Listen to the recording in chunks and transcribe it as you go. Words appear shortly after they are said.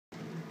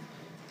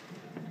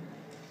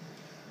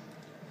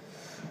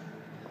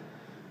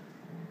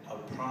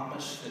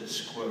promise that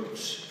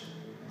squirts.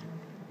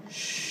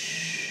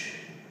 Shh.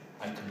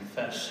 I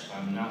confess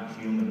I'm not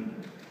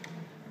human.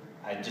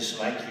 I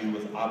dislike you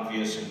with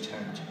obvious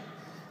intent.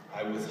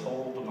 I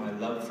withhold my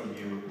love from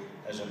you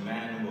as a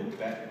man will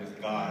bet with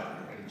God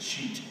and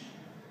cheat.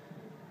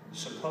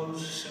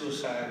 Suppose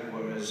suicide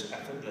were as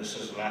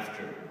effortless as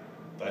laughter,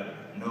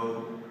 but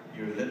no,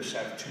 your lips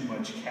have too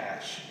much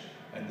cash,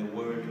 and the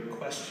word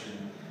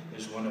question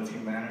is one of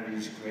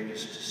humanity's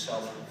greatest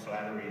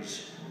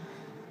self-flatteries.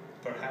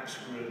 Perhaps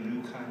we're a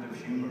new kind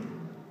of humor.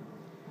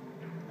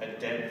 A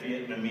dead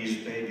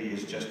Vietnamese baby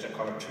is just a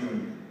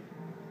cartoon.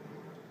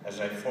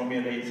 As I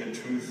formulate the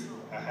truth,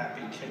 a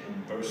happy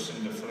kitten bursts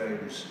into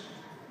flames.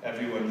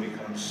 Everyone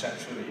becomes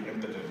sexually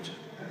impotent.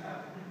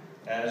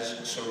 As,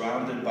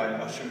 surrounded by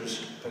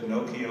ushers,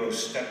 Pinocchio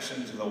steps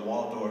into the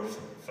Waldorf,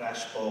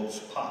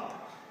 flashbulbs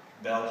pop,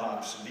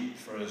 bellhops leap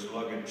for his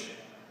luggage.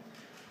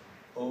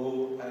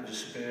 Oh, I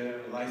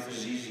despair, life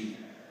is easy.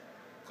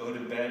 Go to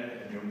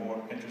bed and you're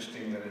more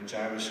interesting than a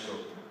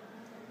gyroscope.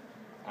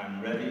 I'm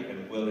ready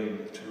and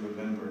willing to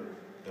remember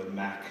the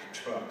Mack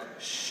truck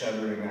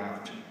shuddering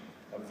out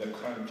of the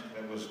cunt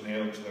that was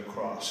nailed to the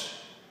cross.